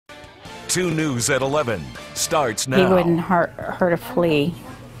2 News at 11 starts now. He wouldn't hurt a flea.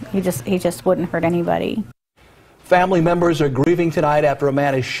 He just wouldn't hurt anybody. Family members are grieving tonight after a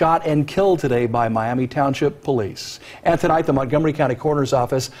man is shot and killed today by Miami Township Police. And tonight, the Montgomery County Coroner's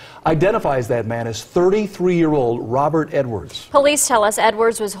Office identifies that man as 33-year-old Robert Edwards. Police tell us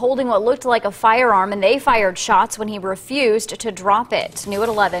Edwards was holding what looked like a firearm, and they fired shots when he refused to drop it. New at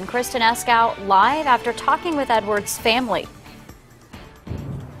 11, Kristen Eskow live after talking with Edwards' family.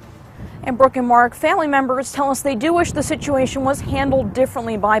 And Brooke and Mark, family members tell us they do wish the situation was handled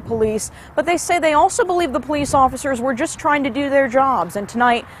differently by police, but they say they also believe the police officers were just trying to do their jobs. And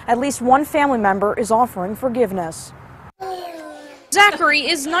tonight, at least one family member is offering forgiveness. Zachary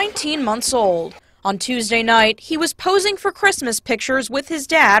is 19 months old. On Tuesday night, he was posing for Christmas pictures with his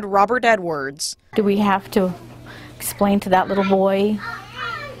dad, Robert Edwards. Do we have to explain to that little boy,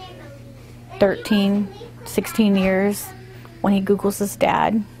 13, 16 years, when he Googles his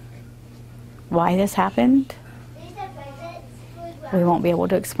dad, why this happened? We won't be able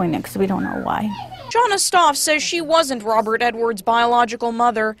to explain it because we don't know why. Shauna Stoff says she wasn't Robert Edwards' biological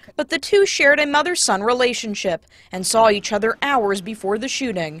mother, but the two shared a mother-son relationship and saw each other hours before the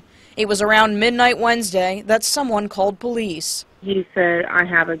shooting. It was around midnight Wednesday that someone called police. He said, "I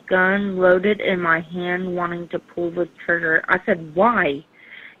have a gun loaded in my hand wanting to pull the trigger." I said, "Why?"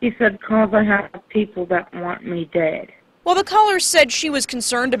 He said, "'Cause I have people that want me dead." While the caller said she was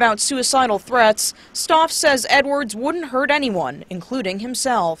concerned about suicidal threats, Stoff says Edwards wouldn't hurt anyone, including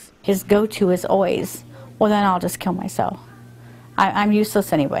himself. His go-to is always, well, then I'll just kill myself. I'm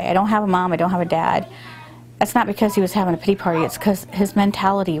useless anyway. I don't have a mom. I don't have a dad. That's not because he was having a pity party. It's because his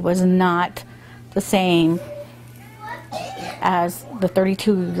mentality was not the same as the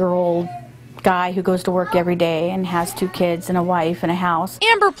 32-year-old guy who goes to work every day and has 2 kids and a wife and a house.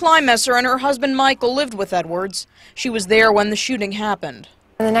 Amber Plymesser and her husband Michael lived with Edwards. She was there when the shooting happened.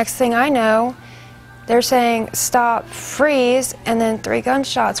 And the next thing I know, they're saying, "Stop, freeze," and then 3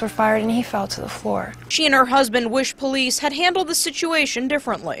 gunshots were fired and he fell to the floor. She and her husband wish police had handled the situation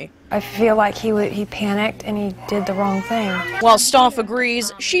differently. I feel like he panicked and he did the wrong thing. While Stoff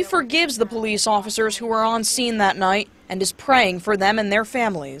agrees, she forgives the police officers who were on scene that night and is praying for them and their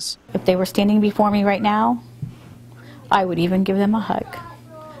families. If they were standing before me right now, I would even give them a hug.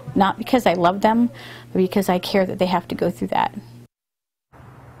 Not because I love them, but because I care that they have to go through that.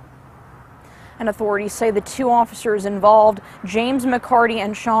 And authorities say the 2 officers involved, James McCarty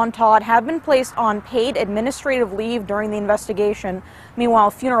and Sean Todd, have been placed on paid administrative leave during the investigation.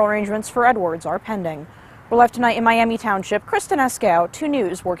 Meanwhile, funeral arrangements for Edwards are pending. We're left tonight in Miami Township. Kristen Eskow, 2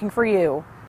 News, working for you.